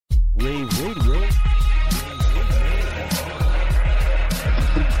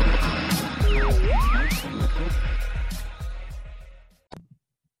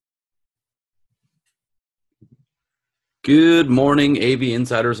Good morning, AV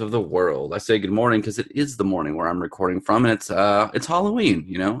insiders of the world. I say good morning because it is the morning where I'm recording from, and it's Halloween.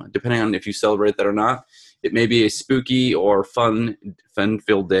 Depending on if you celebrate that or not, it may be a spooky or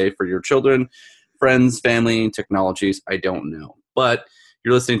fun-filled day for your children, friends, family, technologies. I don't know, but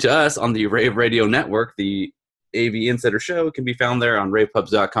you're listening to us on the Rave Radio Network. The AV Insider Show can be found there on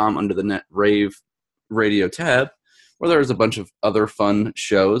ravepubs.com under the Net Rave Radio tab, where there's a bunch of other fun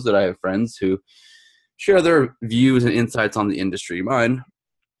shows that I have friends who share their views and insights on the industry. Mine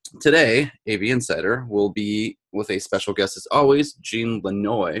today, AV Insider, will be with a special guest as always, Gene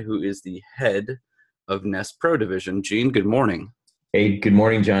LaNois, who is the head of Nest Pro Division. Gene, good morning. Hey, good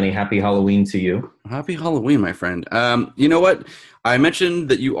morning, Johnny. Happy Halloween to you. Happy Halloween, my friend. You know what? I mentioned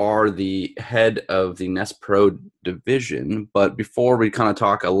that you are the head of the Nest Pro Division, but before we kind of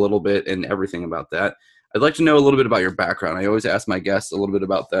talk a little bit and everything about that, I'd like to know a little bit about your background. I always ask my guests a little bit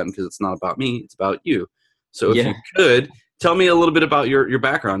about them because it's not about me, it's about you. So if you could, tell me a little bit about your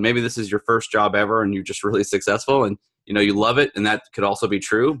background. Maybe this is your first job ever and you're just really successful and you love it, and that could also be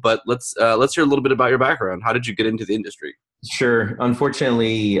true. But let's hear a little bit about your background. How did you get into the industry? Sure.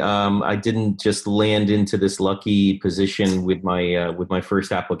 Unfortunately, I didn't just land into this lucky position with my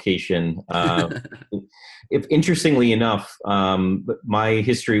first application. If interestingly enough, my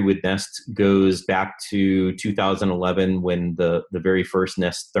history with Nest goes back to 2011 when the very first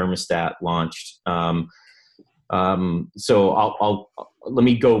Nest thermostat launched. So I'll let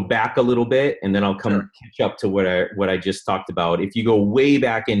me go back a little bit, and then I'll catch up to what I just talked about. If you go way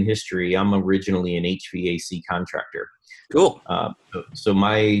back in history, I'm originally an HVAC contractor. Cool. So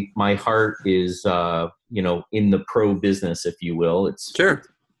my heart is in the pro business, if you will. It's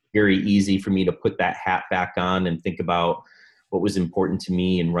very easy for me to put that hat back on and think about what was important to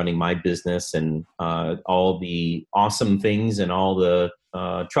me in running my business, and all the awesome things and all the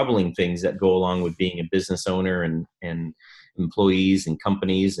troubling things that go along with being a business owner, and employees and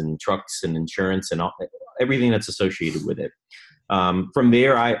companies and trucks and insurance and everything that's associated with it. From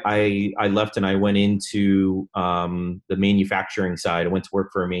there, I left and I went into the manufacturing side. I went to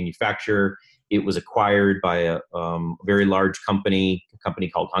work for a manufacturer. It was acquired by a very large company, a company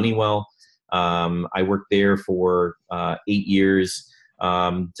called Honeywell. I worked there for 8 years,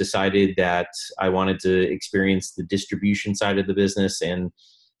 decided that I wanted to experience the distribution side of the business, and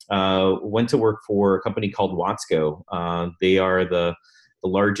went to work for a company called Watsco. They are the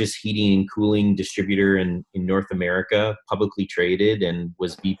largest heating and cooling distributor in North America, publicly traded, and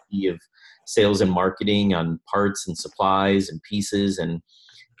was VP of sales and marketing on parts and supplies and pieces. And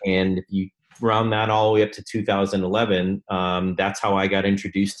if you round that all the way up to 2011, that's how I got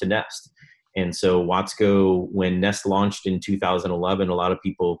introduced to Nest. And so Watsco, when Nest launched in 2011, a lot of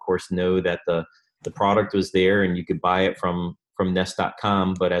people, of course, know that the product was there and you could buy it from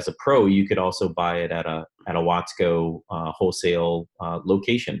Nest.com. But as a pro, you could also buy it at a Watsco wholesale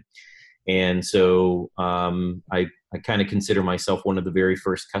location. And so I kind of consider myself one of the very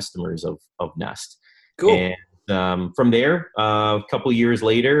first customers of Nest. Cool. And from there, a couple years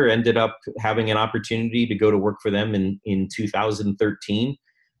later, ended up having an opportunity to go to work for them in 2013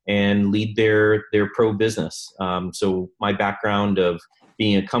 and lead their pro business. So my background of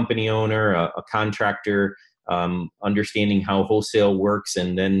being a company owner, a contractor, understanding how wholesale works,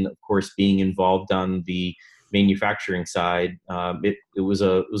 and then of course being involved on the manufacturing side, it was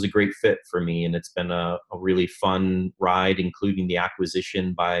a great fit for me, and it's been a really fun ride, including the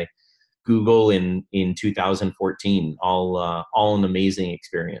acquisition by Google in 2014. All an amazing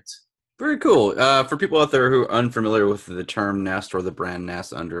experience. Very cool. For people out there who are unfamiliar with the term Nest or the brand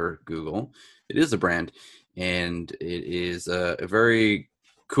Nest under Google, it is a brand, and it is a very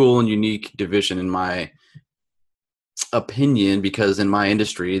cool and unique division in my opinion, because in my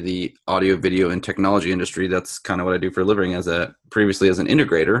industry, the audio, video, and technology industry, that's kind of what I do for a living previously as an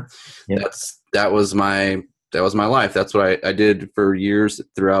integrator. Yep. That was my life. That's what I did for years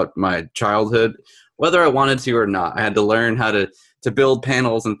throughout my childhood, whether I wanted to or not. I had to learn how to build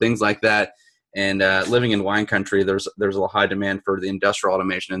panels and things like that. And living in wine country, there's a high demand for the industrial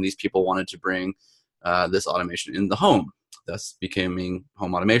automation, and these people wanted to bring this automation in the home, thus becoming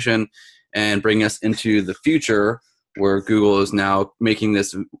home automation and bring us into the future, where Google is now making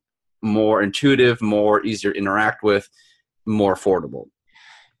this more intuitive, more easier to interact with, more affordable.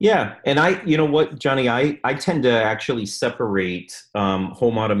 Yeah. And you know what, Johnny, I tend to actually separate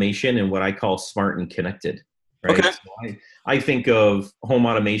home automation and what I call smart and connected. Right. Okay. So I think of home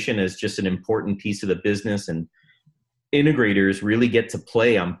automation as just an important piece of the business, and integrators really get to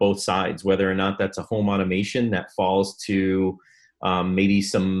play on both sides, whether or not that's a home automation that falls to maybe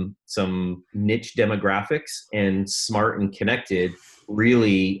some niche demographics, and smart and connected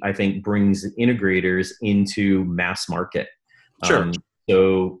really, I think, brings integrators into mass market. Sure.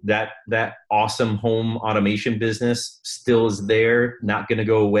 So that awesome home automation business still is there, not going to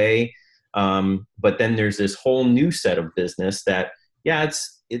go away. But then there's this whole new set of business that, yeah,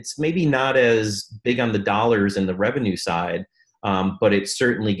 it's maybe not as big on the dollars and the revenue side, but it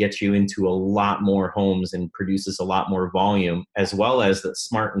certainly gets you into a lot more homes and produces a lot more volume, as well as the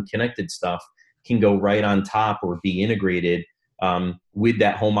smart and connected stuff can go right on top or be integrated with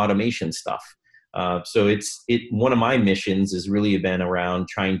that home automation stuff. So one of my missions has really been around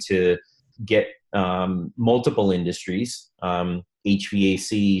trying to get multiple industries,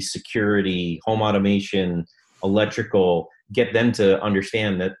 HVAC, security, home automation, electrical, get them to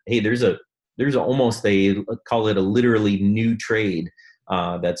understand that, hey, there's almost call it a literally new trade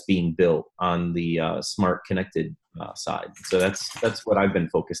that's being built on the smart connected side. So that's what I've been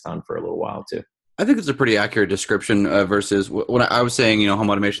focused on for a little while too. I think it's a pretty accurate description versus when I was saying, home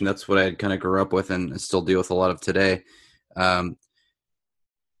automation, that's what I kind of grew up with and still deal with a lot of today.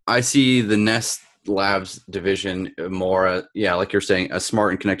 I see the Nest Labs division more, like you're saying, a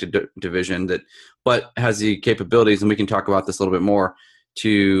smart and connected division but has the capabilities, and we can talk about this a little bit more,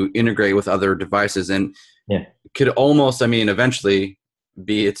 to integrate with other devices and could almost, eventually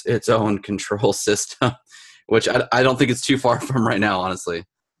be its own control system, which I don't think it's too far from right now, honestly.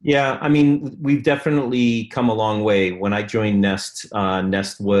 Yeah, we've definitely come a long way. When I joined Nest,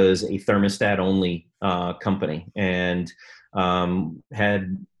 Nest was a thermostat only company and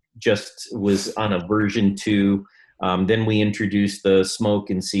was on a version 2. Then we introduced the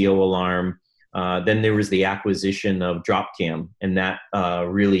smoke and CO alarm. Then there was the acquisition of Dropcam, and that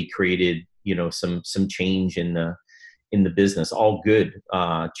really created some change in the business. All good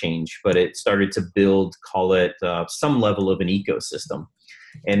change, but it started to build, call it some level of an ecosystem.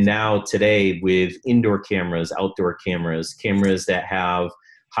 And now today, with indoor cameras, outdoor cameras that have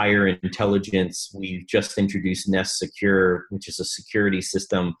higher intelligence, we've just introduced Nest Secure, which is a security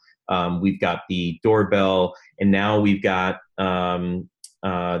system. We've got the doorbell, and now we've got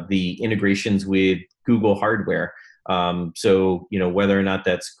the integrations with Google hardware. So whether or not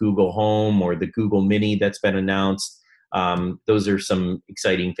that's Google Home or the Google Mini that's been announced, those are some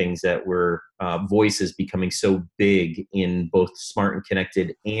exciting things that voice is becoming so big in both smart and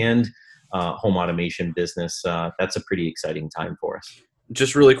connected and home automation business. That's a pretty exciting time for us.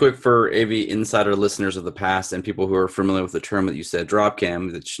 Just really quick for AV Insider listeners of the past and people who are familiar with the term that you said,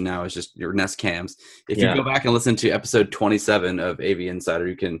 Dropcam, that now is just your Nest Cams. If you go back and listen to episode 27 of AV Insider,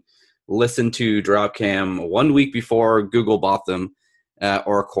 you can listen to Dropcam 1 week before Google bought them.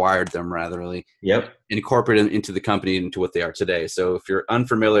 Or acquired them, rather, incorporated them into the company, into what they are today. So if you're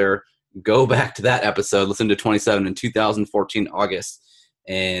unfamiliar, go back to that episode, listen to 27 in 2014, August,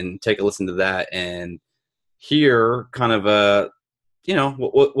 and take a listen to that and hear kind of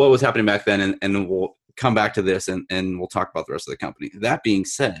what was happening back then, and we'll come back to this and we'll talk about the rest of the company. That being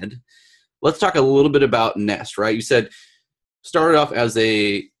said, let's talk a little bit about Nest, right? You said started off as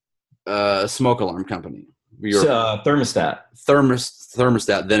a smoke alarm company. Thermostat,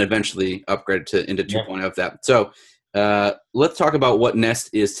 then eventually upgraded into 2.0 of that. So let's talk about what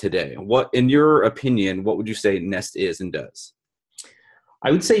Nest is today. What, in your opinion, what would you say Nest is and does? I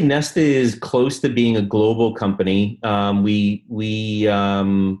would say Nest is close to being a global company. We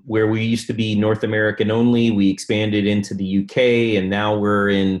where we used to be North American only, we expanded into the UK, and now we're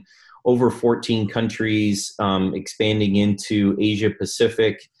in over 14 countries, expanding into Asia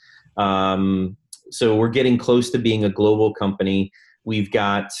Pacific. So we're getting close to being a global company. We've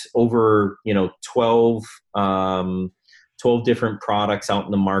got over 12 different products out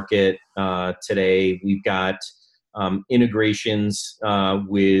in the market today. We've got integrations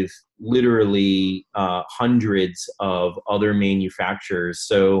with literally hundreds of other manufacturers.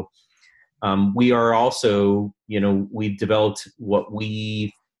 So we are also, we've developed what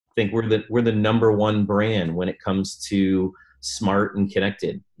we think we're the number one brand when it comes to smart and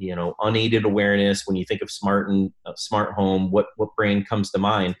connected. Unaided awareness. When you think of smart home, what brand comes to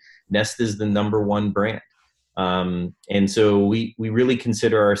mind? Nest is the number one brand. And so we really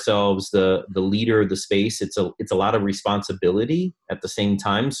consider ourselves the leader of the space. It's a lot of responsibility at the same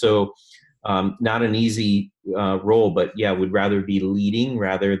time. So not an easy role, but would rather be leading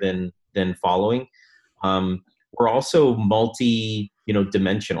rather than following. We're also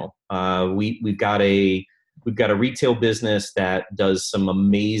dimensional. We've got a retail business that does some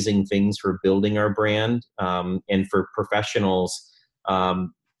amazing things for building our brand, and for professionals.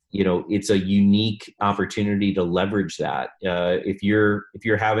 It's a unique opportunity to leverage that. If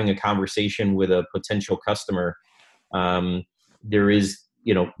you're having a conversation with a potential customer, there is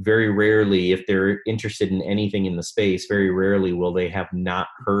very rarely, if they're interested in anything in the space, very rarely will they have not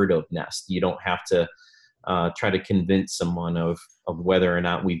heard of Nest. You don't have to try to convince someone of whether or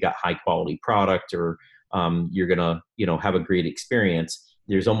not we've got high quality product, or you're gonna have a great experience.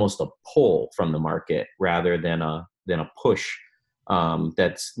 There's almost a pull from the market rather than a push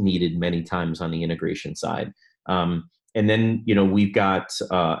that's needed many times on the integration side. And then, we've got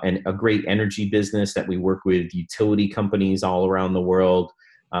a great energy business that we work with utility companies all around the world.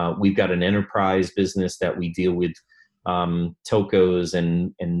 We've got an enterprise business that we deal with telcos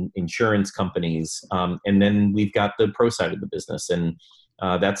and insurance companies. And then we've got the pro side of the business. And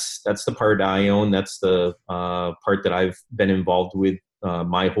that's the part I own. That's the part that I've been involved with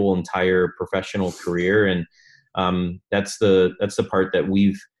my whole entire professional career. And that's the part that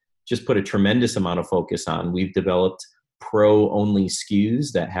we've just put a tremendous amount of focus on. We've developed pro-only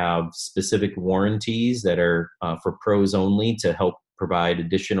SKUs that have specific warranties that are for pros only, to help provide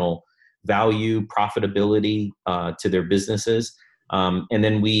additional value, profitability to their businesses. And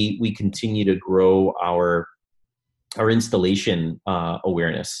then we continue to grow our installation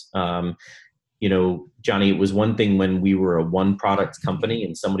awareness. Johnny, it was one thing when we were a one product company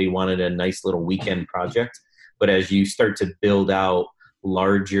and somebody wanted a nice little weekend project. But as you start to build out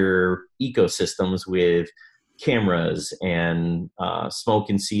larger ecosystems with cameras and smoke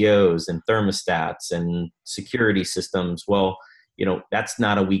and COs and thermostats and security systems, well, that's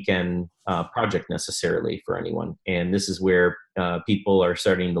not a weekend project necessarily for anyone. And this is where people are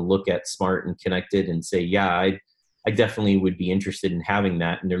starting to look at smart and connected and say, yeah, I definitely would be interested in having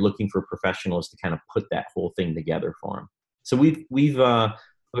that. And they're looking for professionals to kind of put that whole thing together for them. So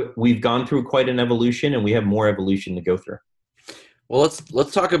we've gone through quite an evolution, and we have more evolution to go through. Well,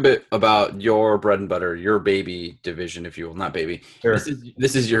 let's talk a bit about your bread and butter, your baby division, if you will. Not baby. Sure.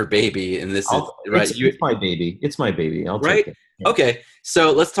 This is your baby, and this is right. It's my baby. It's my baby. I'll right. Take it. Yeah. Okay,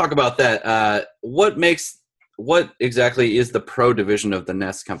 so let's talk about that. What exactly is the pro division of the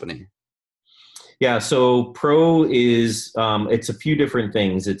Nest company? Yeah, so pro is it's a few different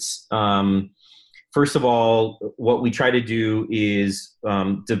things. It's first of all, what we try to do is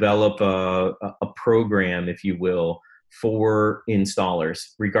develop a program, if you will, for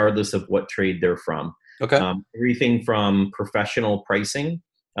installers, regardless of what trade they're from. Okay. Everything from professional pricing,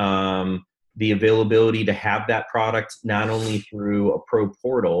 the availability to have that product not only through a pro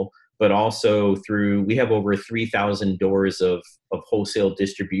portal, but also through, we have over 3,000 doors of wholesale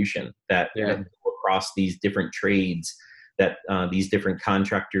distribution that go across these different trades that these different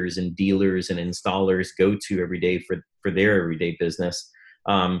contractors and dealers and installers go to every day for their everyday business.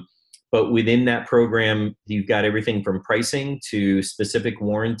 But within that program, you've got everything from pricing to specific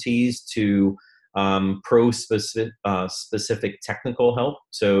warranties to specific technical help.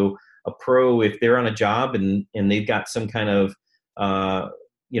 So a pro, if they're on a job and they've got some kind of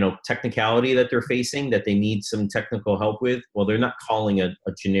technicality that they're facing that they need some technical help with, well, they're not calling a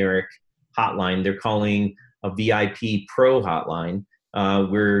generic hotline. They're calling a VIP pro hotline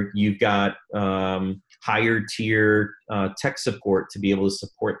where you've got higher tier tech support to be able to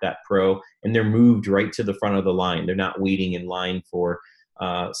support that pro, and they're moved right to the front of the line. They're not waiting in line for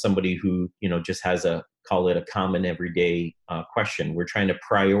somebody who just has call it a common everyday question. We're trying to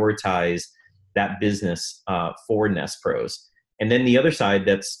prioritize that business for Nest Pros. And then the other side,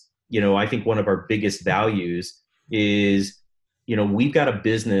 that's I think one of our biggest values is we've got a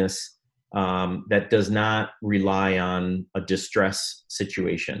business that does not rely on a distress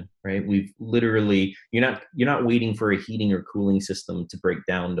situation, right? We've literally, you're not waiting for a heating or cooling system to break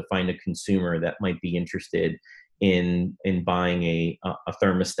down to find a consumer that might be interested in buying a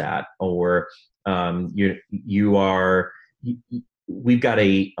thermostat, or we've got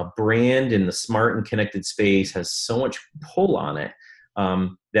a brand in the smart and connected space has so much pull on it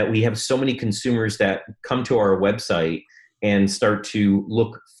that we have so many consumers that come to our website and start to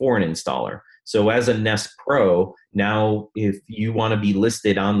look for an installer. So as a Nest Pro, now if you want to be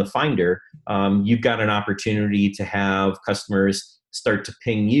listed on the Finder, you've got an opportunity to have customers start to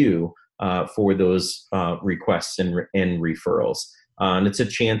ping you for those requests and referrals. And it's a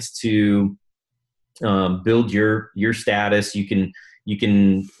chance to build your status. You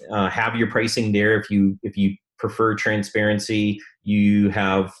can have your pricing there if you prefer transparency. You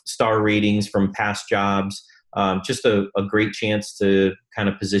have star ratings from past jobs. Just a great chance to kind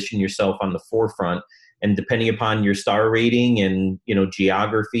of position yourself on the forefront. And depending upon your star rating and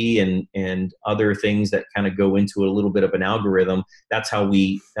geography and other things that kind of go into a little bit of an algorithm, that's how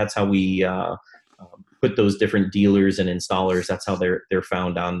we put those different dealers and installers. That's how they're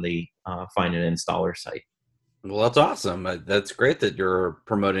found on the Find an Installer site. Well, that's awesome. That's great that you're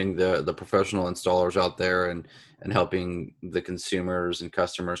promoting the professional installers out there and helping the consumers and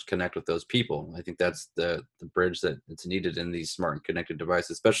customers connect with those people. I think that's the bridge that it's needed in these smart and connected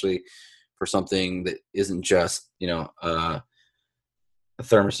devices, especially for something that isn't just a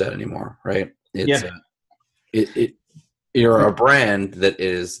thermostat anymore, right? It's Yeah. it you're a brand that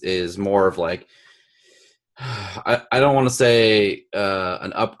is more of like I don't want to say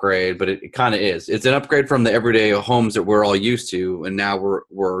an upgrade, but it kind of is. It's an upgrade from the everyday homes that we're all used to, and now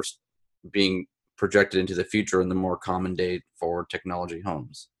we're being projected into the future in the more common day for technology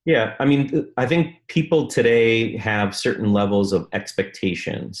homes. Yeah, I mean, I think people today have certain levels of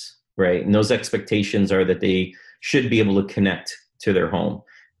expectations, right? And those expectations are that they should be able to connect to their home.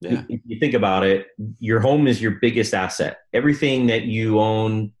 Yeah. If you think about it, your home is your biggest asset. Everything that you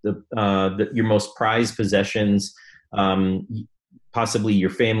own, your most prized possessions, um, possibly your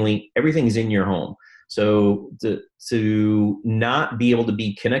family, everything is in your home. So to not be able to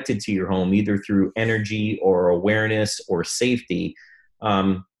be connected to your home, either through energy or awareness or safety,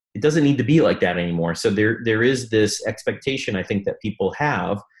 it doesn't need to be like that anymore. So there is this expectation, I think, that people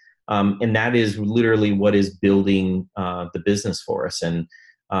have, and that is literally what is building the business for us. And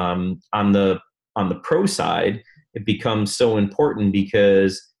on the pro side, it becomes so important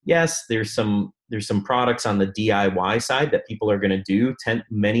because yes, there's some products on the DIY side that people are going to do.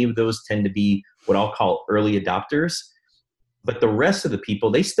 Many of those tend to be what I'll call early adopters. But the rest of the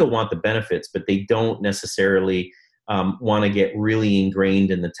people, they still want the benefits, but they don't necessarily want to get really ingrained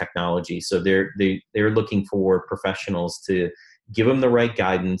in the technology. So they're looking for professionals to give them the right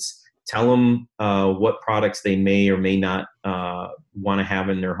guidance, tell them what products they may or may not want to have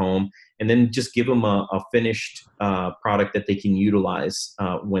in their home, and then just give them a finished product that they can utilize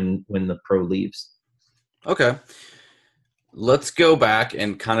when the pro leaves. Okay. Let's go back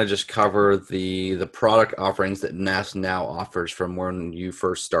and kind of just cover the product offerings that Nest now offers from when you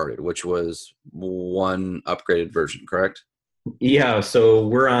first started, which was one upgraded version, correct? Yeah, so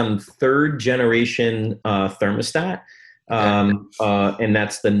we're on third generation thermostat, Okay. and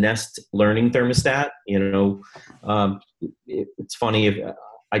that's the Nest Learning thermostat. It's funny, if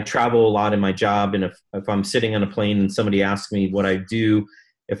I travel a lot in my job, and if I'm sitting on a plane and somebody asks me what I do,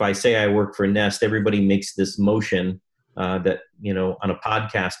 if I say I work for Nest, everybody makes this motion that on a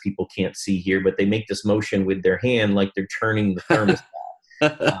podcast people can't see here, but they make this motion with their hand like they're turning the thermostat.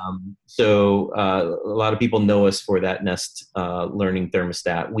 A lot of people know us for that Nest Learning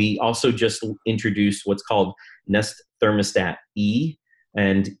thermostat. We also just introduced what's called Nest Thermostat E,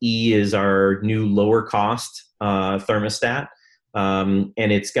 and E is our new lower cost thermostat. And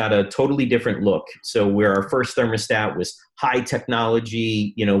it's got a totally different look. So where our first thermostat was high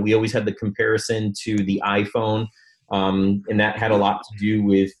technology, we always had the comparison to the iPhone. And that had a lot to do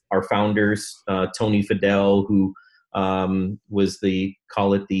with our founders, Tony Fadell, who was the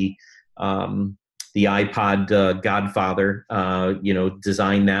iPod godfather.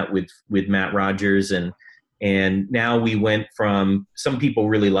 Designed that with Matt Rogers, and now we went from, some people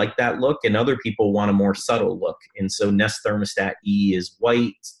really like that look, and other people want a more subtle look. And so Nest Thermostat E is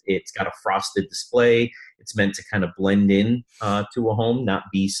white. It's got a frosted display. It's meant to kind of blend in to a home, not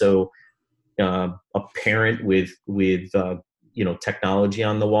be so apparent with technology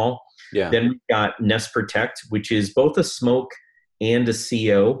on the wall. Yeah. Then we've got Nest Protect, which is both a smoke and a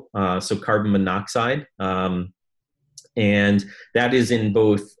CO, so carbon monoxide. And that is in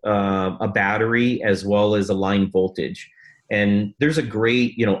both a battery as well as a line voltage. And there's a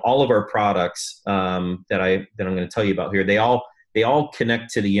great, all of our products that I'm going to tell you about here, they all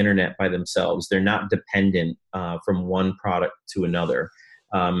connect to the internet by themselves. They're not dependent from one product to another.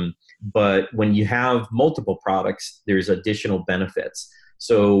 But when you have multiple products, there's additional benefits.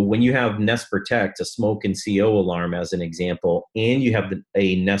 So when you have Nest Protect, a smoke and CO alarm as an example, and you have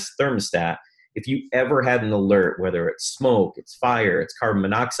a Nest thermostat, if you ever had an alert, whether it's smoke, it's fire, it's carbon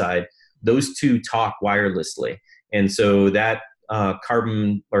monoxide, those two talk wirelessly. And so that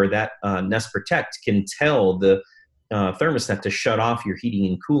Nest Protect can tell the thermostat to shut off your heating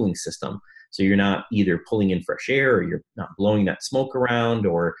and cooling system. So you're not either pulling in fresh air, or you're not blowing that smoke around,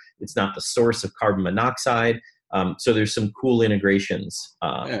 or it's not the source of carbon monoxide. So there's some cool integrations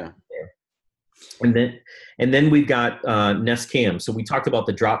there. And then we've got Nest Cam. So we talked about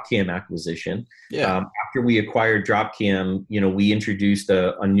the Drop Cam acquisition. Yeah. After we acquired Drop Cam, we introduced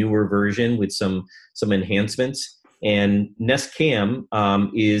a newer version with some enhancements. And Nest Cam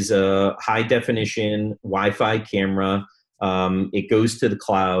is a high definition Wi-Fi camera. It goes to the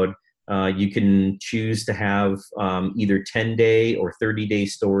cloud. You can choose to have either 10-day or 30-day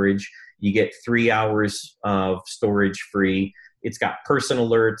storage. You get 3 hours of storage free. It's got person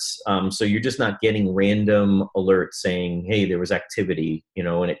alerts. So you're just not getting random alerts saying, hey, there was activity,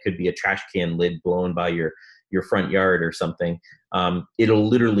 and it could be a trash can lid blown by your front yard or something. It'll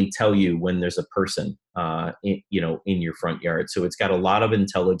literally tell you when there's a person, in your front yard. So it's got a lot of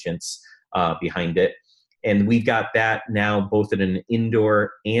intelligence behind it. And we've got that now both in an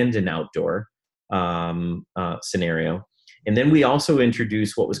indoor and an outdoor scenario. And then we also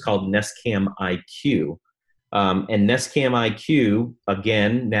introduced what was called Nest Cam IQ. And Nest Cam IQ,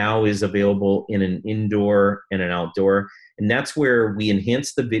 again, now is available in an indoor and an outdoor. And that's where we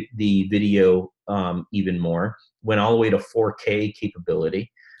enhanced the video even more, went all the way to 4K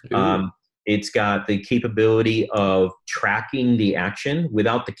capability. It's got the capability of tracking the action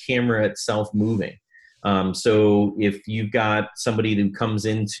without the camera itself moving. So if you've got somebody who comes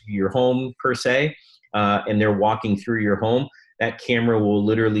into your home per se, and they're walking through your home, that camera will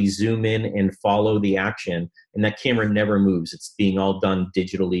literally zoom in and follow the action. And that camera never moves. It's being all done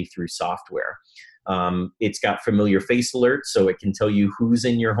digitally through software. It's got familiar face alerts, so it can tell you who's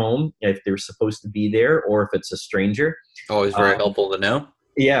in your home, if they're supposed to be there, or if it's a stranger. Always very helpful to know.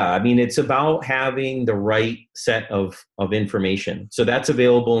 Yeah, I mean, it's about having the right set of information. So that's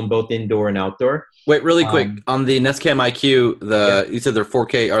available in both indoor and outdoor. Wait, really quick, on the Nest Cam IQ, you said they're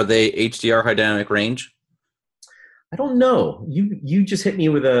 4K. Are they HDR, high dynamic range? I don't know. You just hit me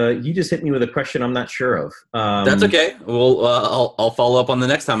with a question I'm not sure of. That's okay. Well, I'll follow up on the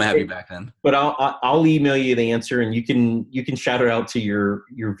next time I have you back then. But I'll email you the answer, and you can shout it out to your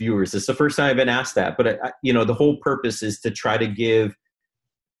viewers. It's the first time I've been asked that, but the whole purpose is to try to give.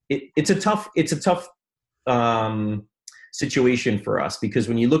 It's a tough situation for us, because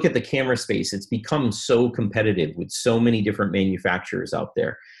when you look at the camera space, it's become so competitive with so many different manufacturers out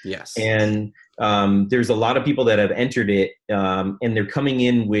there. Yes. And there's a lot of people that have entered it, and they're coming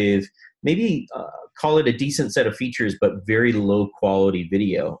in with maybe call it a decent set of features, but very low quality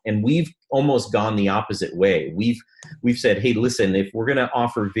video. And we've almost gone the opposite way. We've said, hey, listen, if we're going to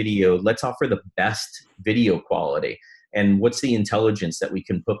offer video, let's offer the best video quality. And what's the intelligence that we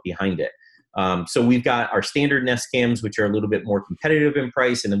can put behind it? So we've got our standard Nest Cams, which are a little bit more competitive in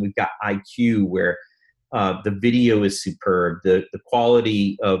price. And then we've got IQ, where the video is superb. The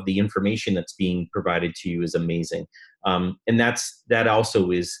quality of the information that's being provided to you is amazing. And that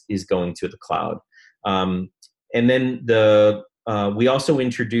also is going to the cloud. And then we also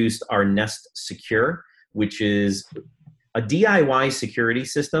introduced our Nest Secure, which is a DIY security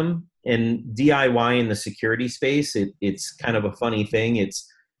system. And DIY in the security space, it's kind of a funny thing.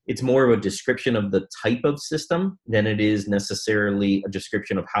 It's more of a description of the type of system than it is necessarily a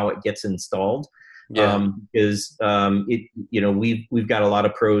description of how it gets installed. Yeah. Because we've got a lot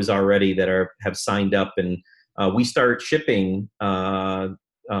of pros already that have signed up, and we start shipping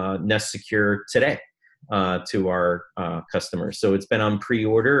Nest Secure today to our customers. So it's been on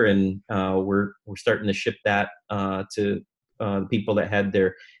pre-order, and we're starting to ship that to the people that had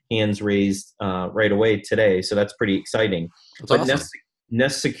their hands raised right away today. So that's pretty exciting. That's awesome.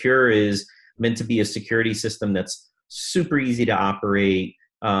 Nest Secure is meant to be a security system that's super easy to operate,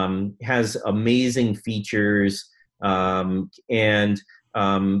 has amazing features, and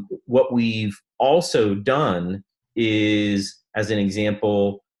what we've also done is, as an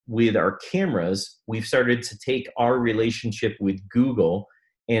example, with our cameras, we've started to take our relationship with Google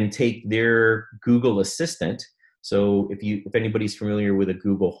and take their Google Assistant. So if anybody's familiar with a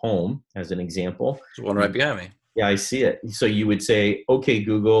Google Home, as an example, there's one right behind me. Yeah, I see it. So you would say, okay,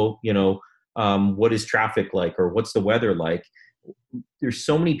 Google, what is traffic like, or what's the weather like? There's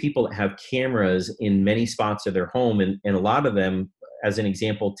so many people that have cameras in many spots of their home, and a lot of them, as an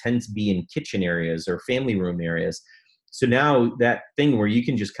example, tend to be in kitchen areas or family room areas. So now that thing where you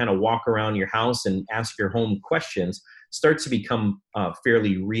can just kind of walk around your house and ask your home questions starts to become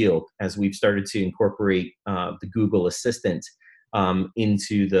fairly real, as we've started to incorporate the Google Assistant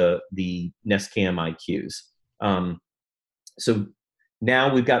into the Nest Cam IQs. So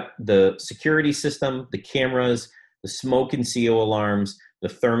now we've got the security system, the cameras, the smoke and CO alarms, the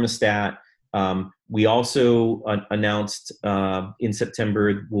thermostat. We also announced in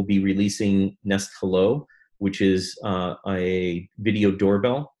September we'll be releasing Nest Hello, which is a video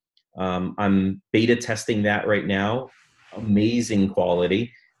doorbell. I'm beta testing that right now. Amazing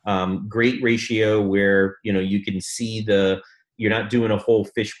quality, great ratio where you can see you're not doing a whole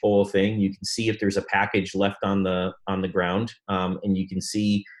fishbowl thing. You can see if there's a package left on the ground, and you can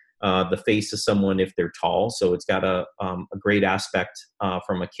see the face of someone if they're tall. So it's got a great aspect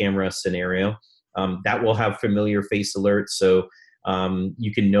from a camera scenario. That will have familiar face alerts, so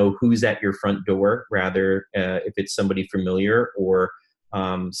you can know who's at your front door, rather if it's somebody familiar or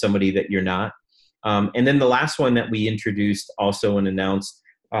somebody that you're not. And then the last one that we introduced also and announced,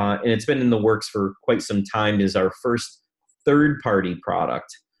 and it's been in the works for quite some time, is our first third-party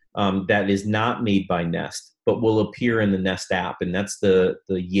product that is not made by Nest, but will appear in the Nest app, and that's the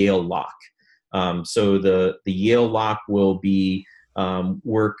Yale Lock. So the Yale Lock will be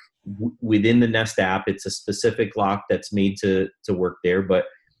work within the Nest app. It's a specific lock that's made to work there, but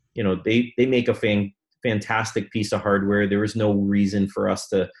they make a fantastic piece of hardware. There is no reason for us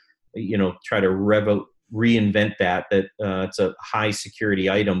to try to reinvent that it's a high security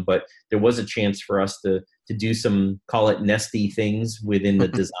item, but there was a chance for us to do some, call it nesty things within the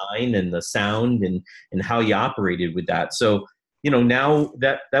design and the sound and how you operated with that. So now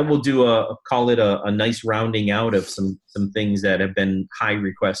that will do call it a nice rounding out of some things that have been high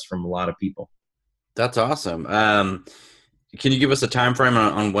requests from a lot of people. That's awesome. Can you give us a time frame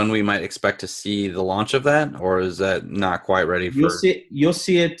on when we might expect to see the launch of that, or is that not quite ready for? You'll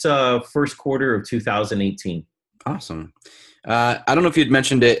see it first quarter of 2018. Awesome. I don't know if you'd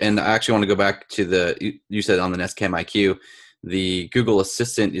mentioned it, and I actually want to go back to you said on the Nest Cam IQ, the Google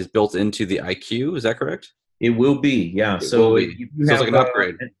Assistant is built into the IQ. Is that correct? It will be, yeah. So it's like an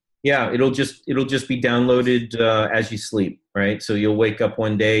upgrade. Yeah, it'll just be downloaded as you sleep, right? So you'll wake up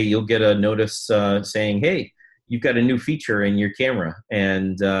one day, you'll get a notice saying, "Hey, you've got a new feature in your camera,"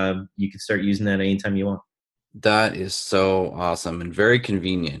 and you can start using that anytime you want. That is so awesome and very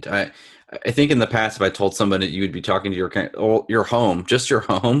convenient. I think in the past, if I told somebody that you would be talking to your home, just your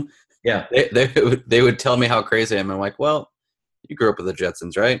home, yeah, they would tell me how crazy I am. I'm like, well, you grew up with the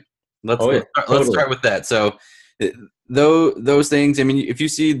Jetsons, right? Let's start with that. So those things. I mean, if you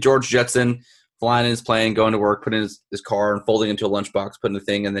see George Jetson flying in his plane, going to work, putting his car and folding into a lunchbox, putting the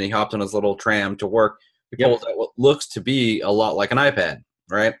thing, and then he hopped on his little tram to work. He pulls out what looks to be a lot like an iPad,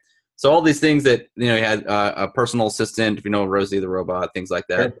 right? So all these things that, you had a personal assistant, Rosie the robot, things like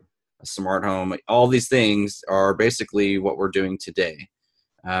that, a smart home, all these things are basically what we're doing today.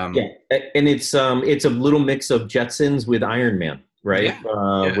 And it's a little mix of Jetsons with Iron Man, right?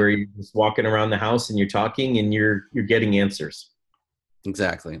 Where you're just walking around the house and you're talking and you're getting answers.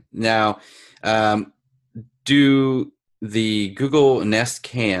 Exactly. Now, do the Google Nest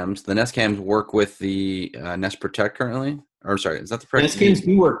Cams, work with the Nest Protect currently? Or sorry, is that the correct? Nest Cams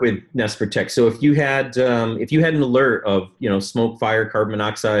do work with Nest Protect. So if you had an alert of smoke, fire, carbon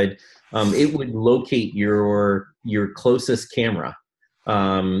monoxide, it would locate your closest camera.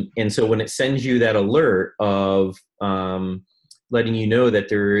 And so when it sends you that alert of letting you know that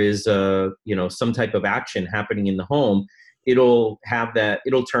there is some type of action happening in the home, it'll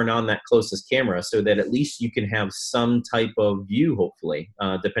turn on that closest camera so that at least you can have some type of view, hopefully,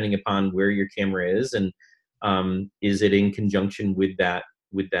 depending upon where your camera is and is it in conjunction with that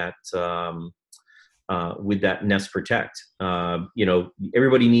Nest Protect.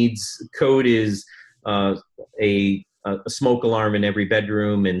 Everybody needs code is a smoke alarm in every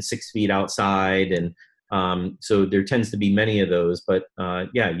bedroom and 6 feet outside, and so there tends to be many of those. But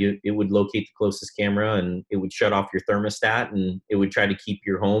it would locate the closest camera and it would shut off your thermostat and it would try to keep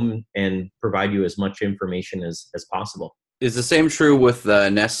your home and provide you as much information as possible. Is the same true with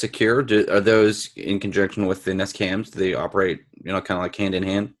Nest Secure? Are those in conjunction with the Nest Cams? Do they operate, kind of like hand in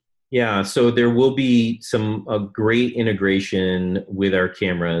hand? Yeah, so there will be a great integration with our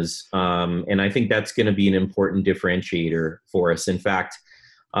cameras, and I think that's going to be an important differentiator for us. In fact,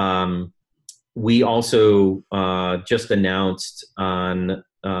 we also just announced on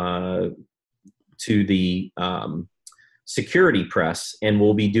to the security press, and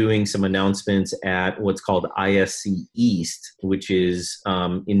we'll be doing some announcements at what's called ISC East, which is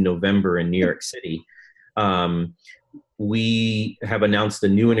in November in New York City. We have announced a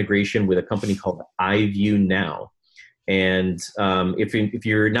new integration with a company called iView Now. And if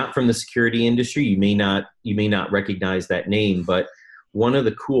you're not from the security industry, you may not recognize that name. But one of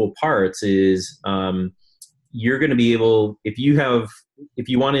the cool parts is you're going to be able, if you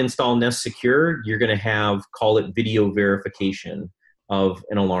want to install Nest Secure, you're going to have, call it video verification of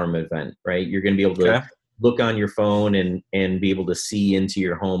an alarm event, right? You're going to be able to look on your phone and be able to see into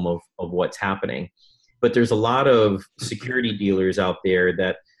your home of what's happening. But there's a lot of security dealers out there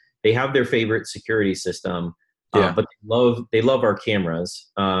that they have their favorite security system, but they love our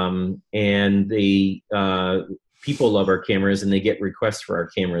cameras, and people love our cameras and they get requests for our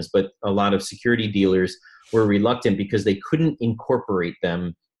cameras. But a lot of security dealers were reluctant because they couldn't incorporate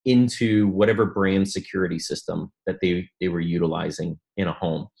them into whatever brand security system that they were utilizing in a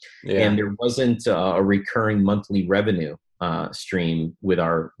home. Yeah. And there wasn't a recurring monthly revenue stream with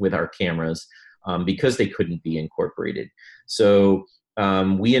our cameras because they couldn't be incorporated. So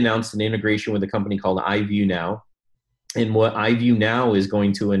we announced an integration with a company called iView Now. And what iView Now is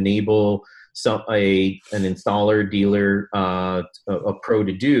going to enable an installer dealer, a pro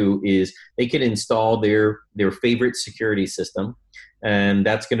to do is they can install their favorite security system, and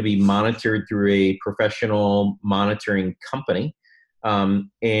that's going to be monitored through a professional monitoring company.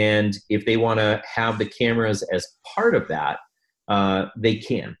 And if they want to have the cameras as part of that, they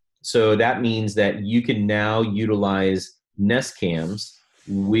can. So that means that you can now utilize Nest cams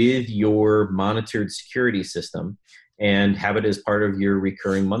with your monitored security system and have it as part of your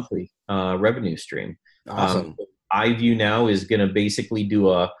recurring monthly revenue stream. Awesome. iView now is going to basically do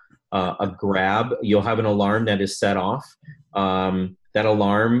a grab. You'll have an alarm that is set off. That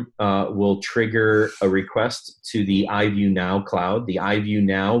alarm will trigger a request to the iView Now cloud. The iView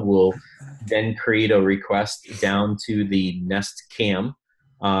Now will then create a request down to the Nest Cam,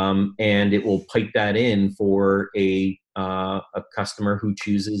 and it will pipe that in for a customer who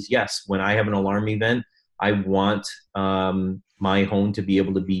chooses, yes, when I have an alarm event, I want my home to be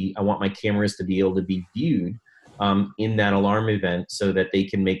able to be, I want my cameras to be able to be viewed in that alarm event so that they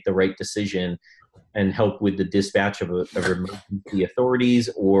can make the right decision and help with the dispatch of emergency authorities,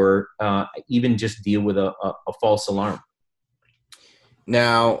 or even just deal with a false alarm.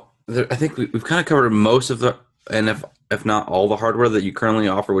 Now, I think we've kind of covered most of the, and if not all the hardware that you currently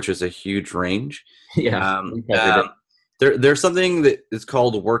offer, which is a huge range. Yeah. There's something that is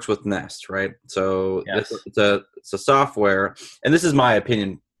called Works with Nest, right? So yes. it's a software, and this is my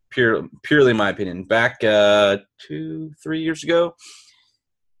opinion, purely my opinion. Back 2-3 years ago,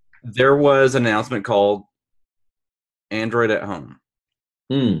 there was an announcement called Android at Home.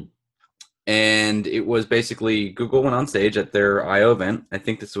 And it was basically Google went on stage at their I/O event. I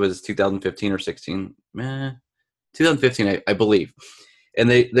think this was 2015 or 16. 2015, I believe. And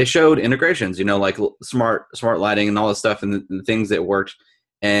they showed integrations, like smart lighting and all this stuff, and the things that worked.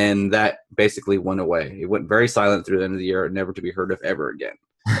 And that basically went away. It went very silent through the end of the year, never to be heard of ever again.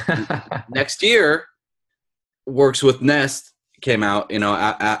 Next year, Works with Nest came out,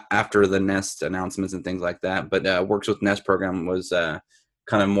 after the Nest announcements and things like that. But Works with Nest program was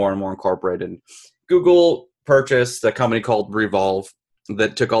kind of more and more incorporated. Google purchased a company called Revolve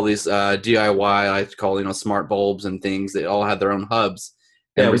that took all these DIY, I like to call, smart bulbs and things. They all had their own hubs.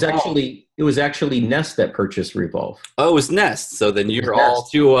 Yeah, it was actually Nest that purchased Revolve. Oh, it was Nest. So then you're all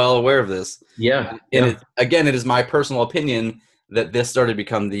too well aware of this. Yeah. And it is my personal opinion that this started to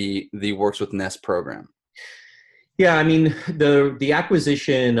become the Works with Nest program. Yeah, I mean, the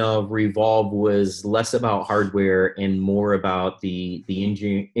acquisition of Revolve was less about hardware and more about the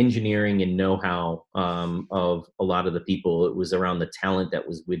engineering and know-how of a lot of the people. It was around the talent that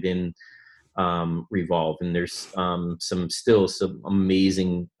was within Revolve, and there's some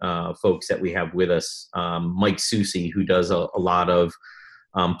amazing folks that we have with us. Mike Susi, who does a lot of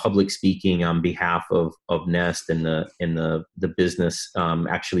public speaking on behalf of Nest and the business.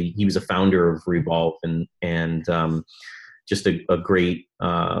 Actually, he was a founder of Revolve and just a great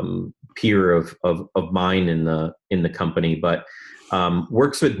peer of mine in the company. But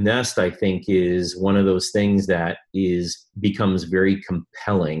Works with Nest, I think, is one of those things that becomes very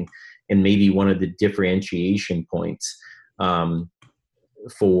compelling and maybe one of the differentiation points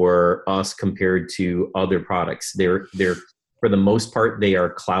for us compared to other products. They're for the most part, they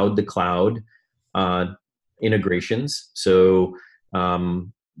are cloud to cloud integrations. So,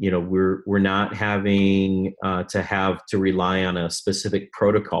 we're not having to rely on a specific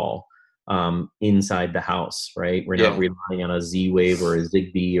protocol inside the house, right? We're not relying on a Z-Wave or a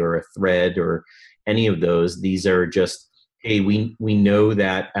Zigbee or a Thread or any of those. These are just, hey, we know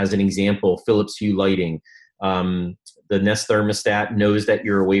that, as an example, Philips Hue lighting. The Nest thermostat knows that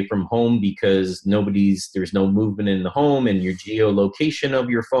you're away from home because there's no movement in the home, and your geolocation of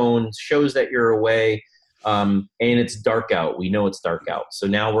your phone shows that you're away, and it's dark out. We know it's dark out. So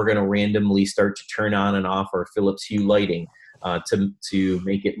now we're going to randomly start to turn on and off our Philips Hue lighting to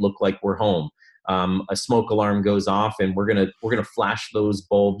make it look like we're home. A smoke alarm goes off, and we're gonna flash those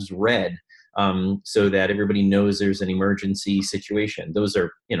bulbs red. So that everybody knows there's an emergency situation. Those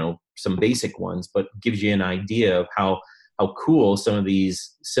are, some basic ones, but gives you an idea of how cool some of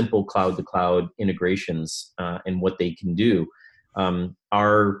these simple cloud-to-cloud integrations and what they can do.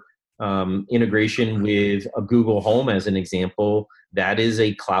 Our integration with a Google Home, as an example, that is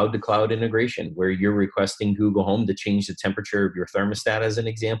a cloud-to-cloud integration where you're requesting Google Home to change the temperature of your thermostat, as an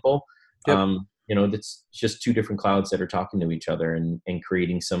example. Yep. That's just two different clouds that are talking to each other and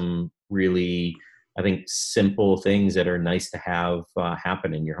creating some really, I think, simple things that are nice to have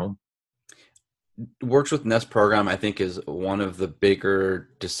happen in your home. Works with Nest program, I think, is one of the bigger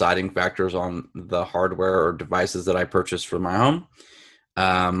deciding factors on the hardware or devices that I purchase for my home.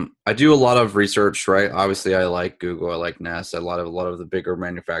 I do a lot of research, right? Obviously, I like Google, I like Nest, a lot of the bigger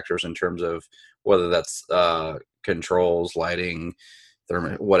manufacturers in terms of whether that's controls, lighting,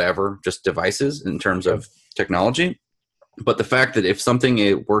 whatever, just devices in terms Yep. of technology. But the fact that if something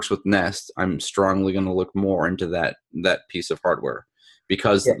it works with Nest, I'm strongly going to look more into that piece of hardware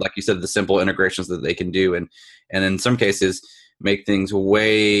because, Yeah. like you said, the simple integrations that they can do, and in some cases make things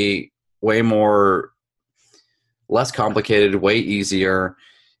way more less complicated, way easier,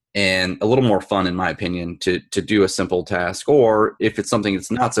 and a little more fun, in my opinion, to do a simple task. Or if it's something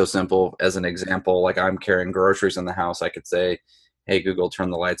that's not so simple, as an example, like I'm carrying groceries in the house, I could say, "Hey Google,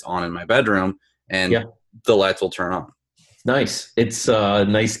 turn the lights on in my bedroom," and Yeah. the lights will turn on. Nice. It's a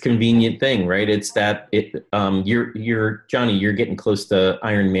nice, convenient thing, right? It's that you're Johnny. You're getting close to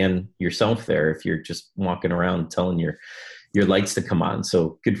Iron Man yourself there. If you're just walking around telling your lights to come on,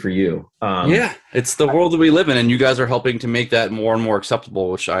 so good for you. Yeah, it's the world that we live in, and you guys are helping to make that more and more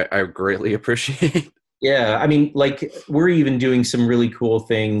acceptable, which I greatly appreciate. Yeah, I mean, like we're even doing some really cool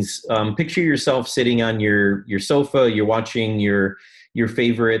things. Picture yourself sitting on your sofa. You're watching your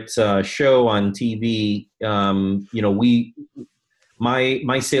favorite show on TV. We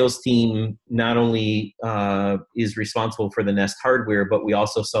my sales team not only is responsible for the Nest hardware, but we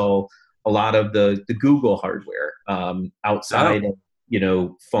also sell a lot of the Google hardware outside Oh,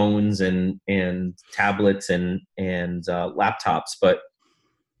 of phones and tablets and laptops, but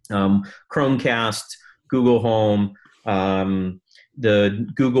Chromecast, Google Home, the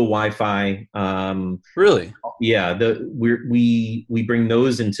Google Wi-Fi. really? Yeah, we bring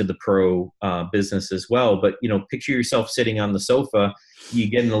those into the pro business as well. But picture yourself sitting on the sofa. You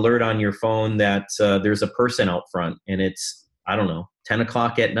get an alert on your phone that there's a person out front, and it's, I don't know, 10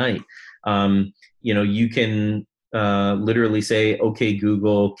 o'clock at night. You can literally say, "Okay,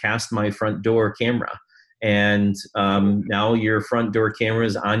 Google, cast my front door camera." And now your front door camera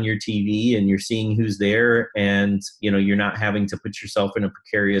is on your TV, and you're seeing who's there, and you're not having to put yourself in a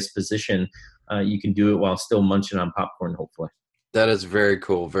precarious position. You can do it while still munching on popcorn, hopefully. That is very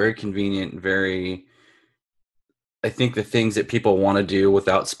cool, very convenient, very. I think the things that people want to do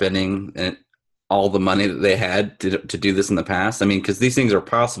without spending all the money that they had to do this in the past. I mean, because these things are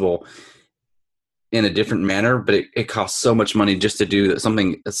possible in a different manner, but it costs so much money just to do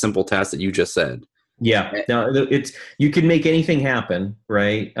something, a simple task that you just said. Yeah, now it's you can make anything happen,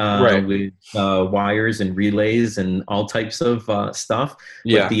 right? Right. With wires and relays and all types of stuff.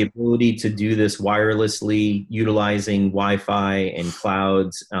 But Yeah. the ability to do this wirelessly, utilizing Wi-Fi and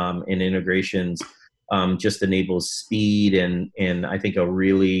clouds and integrations, just enables speed and I think a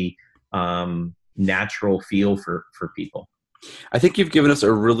really natural feel for people. I think you've given us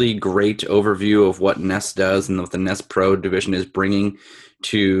a really great overview of what Nest does and what the Nest Pro division is bringing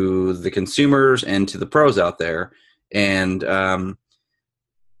to the consumers and to the pros out there. And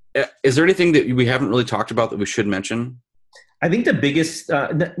is there anything that we haven't really talked about that we should mention? I think the biggest,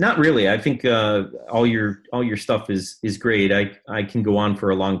 not really. I think all your stuff is great. I can go on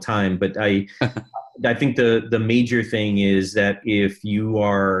for a long time, but I think the major thing is that if you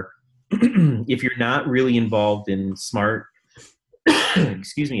are if you're not really involved in smart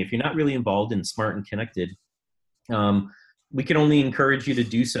excuse me, if you're not really involved in smart and connected, we can only encourage you to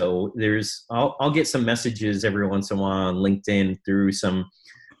do so. I'll get some messages every once in a while on LinkedIn through some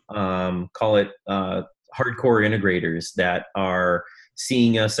call it hardcore integrators that are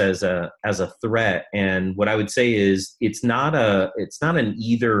seeing us as a threat. And what I would say is it's not an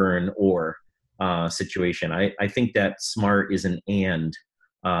either or an or situation. I think that smart is an and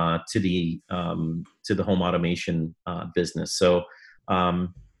to the home automation business. So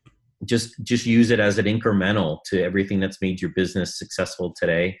just use it as an incremental to everything that's made your business successful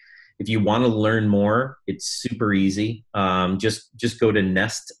today. If you want to learn more, it's super easy. Just go to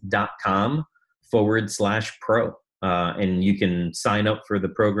nest.com/pro. And you can sign up for the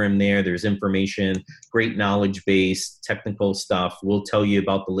program there. There's information, great knowledge base, technical stuff. We'll tell you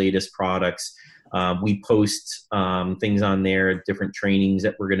about the latest products. We post things on there, different trainings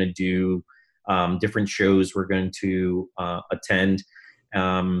that we're going to do, different shows we're going to attend.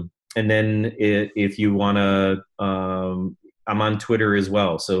 And then if you want to, I'm on Twitter as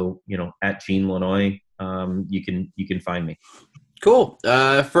well. So, at Gene LaNois, you can find me. Cool.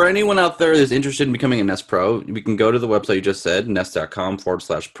 For anyone out there that's interested in becoming a Nest Pro, we can go to the website you just said,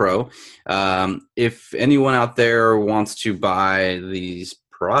 nest.com/pro. If anyone out there wants to buy these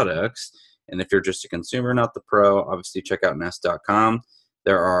products, and if you're just a consumer, not the pro, obviously check out nest.com.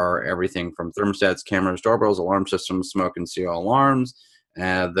 There are everything from thermostats, cameras, doorbells, alarm systems, smoke and seal alarms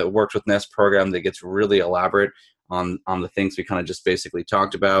that works with Nest program that gets really elaborate on the things we kind of just basically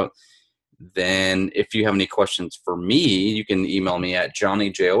talked about. Then if you have any questions for me, you can email me at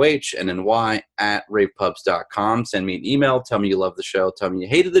johnnyjohnny@ravepubs.com. Send me an email. Tell me you love the show. Tell me you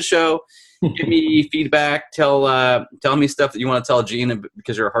hated the show. Give me feedback. Tell me stuff that you want to tell Gene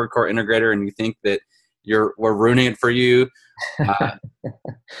because you're a hardcore integrator and you think that we're ruining it for you.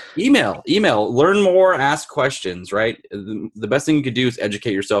 Email, learn more, ask questions, right? The best thing you could do is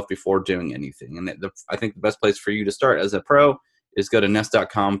educate yourself before doing anything. And I think the best place for you to start as a pro is go to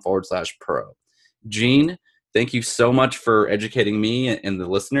nest.com/pro. Gene, thank you so much for educating me and the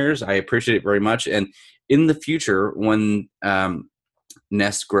listeners. I appreciate it very much. And in the future, when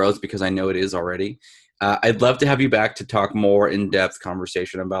Nest grows, because I know it is already, I'd love to have you back to talk more in-depth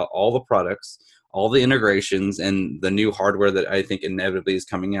conversation about all the products, all the integrations, and the new hardware that I think inevitably is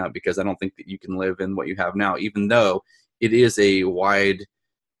coming out, because I don't think that you can live in what you have now, even though it is a wide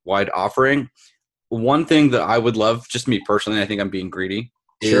offering. One thing that I would love, just me personally, I think I'm being greedy,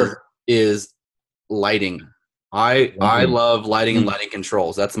 is lighting. I love lighting and lighting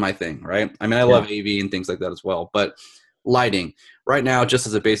controls. That's my thing, right? I mean, I love AV and things like that as well, but lighting. Right now, just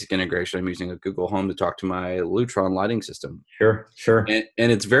as a basic integration, I'm using a Google Home to talk to my Lutron lighting system. Sure. And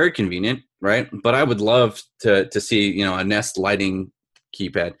it's very convenient, right? But I would love to see, a Nest lighting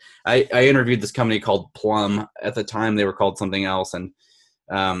keypad. I interviewed this company called Plum. At the time, they were called something else, and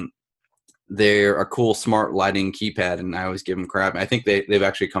they're a cool, smart lighting keypad, and I always give them crap. I think they've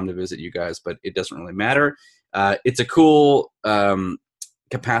actually come to visit you guys, but it doesn't really matter. It's a cool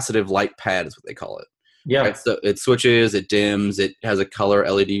capacitive light pad is what they call it. Yeah. Right? So it switches, it dims, it has a color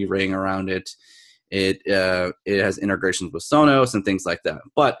LED ring around it. It has integrations with Sonos and things like that.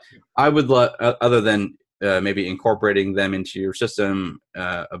 But I would love, other than maybe incorporating them into your system,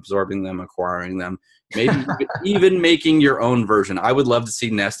 absorbing them, acquiring them, maybe even making your own version. I would love to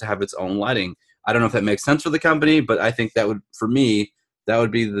see Nest have its own lighting. I don't know if that makes sense for the company, but I think that would, for me, that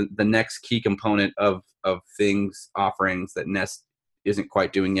would be the next key component of offerings that Nest isn't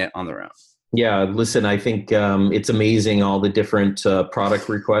quite doing yet on their own. Yeah, listen, I think it's amazing all the different product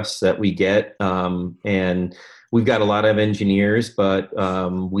requests that we get. And we've got a lot of engineers, but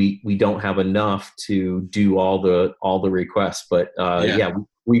we don't have enough to do all the requests. But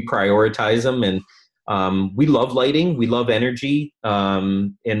we prioritize them, and we love lighting, we love energy,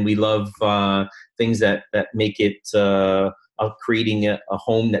 and we love things that make it creating a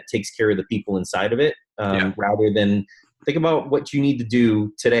home that takes care of the people inside of it, rather than think about what you need to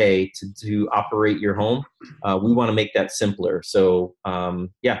do today to operate your home. We want to make that simpler. So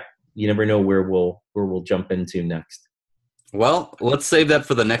you never know where we'll jump into next. Well, let's save that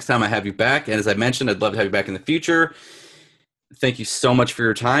for the next time I have you back. And as I mentioned, I'd love to have you back in the future. Thank you so much for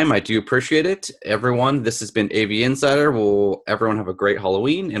your time. I do appreciate it. Everyone, this has been AV Insider. Everyone have a great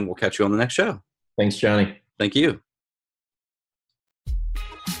Halloween, and we'll catch you on the next show. Thanks, Johnny. Thank you.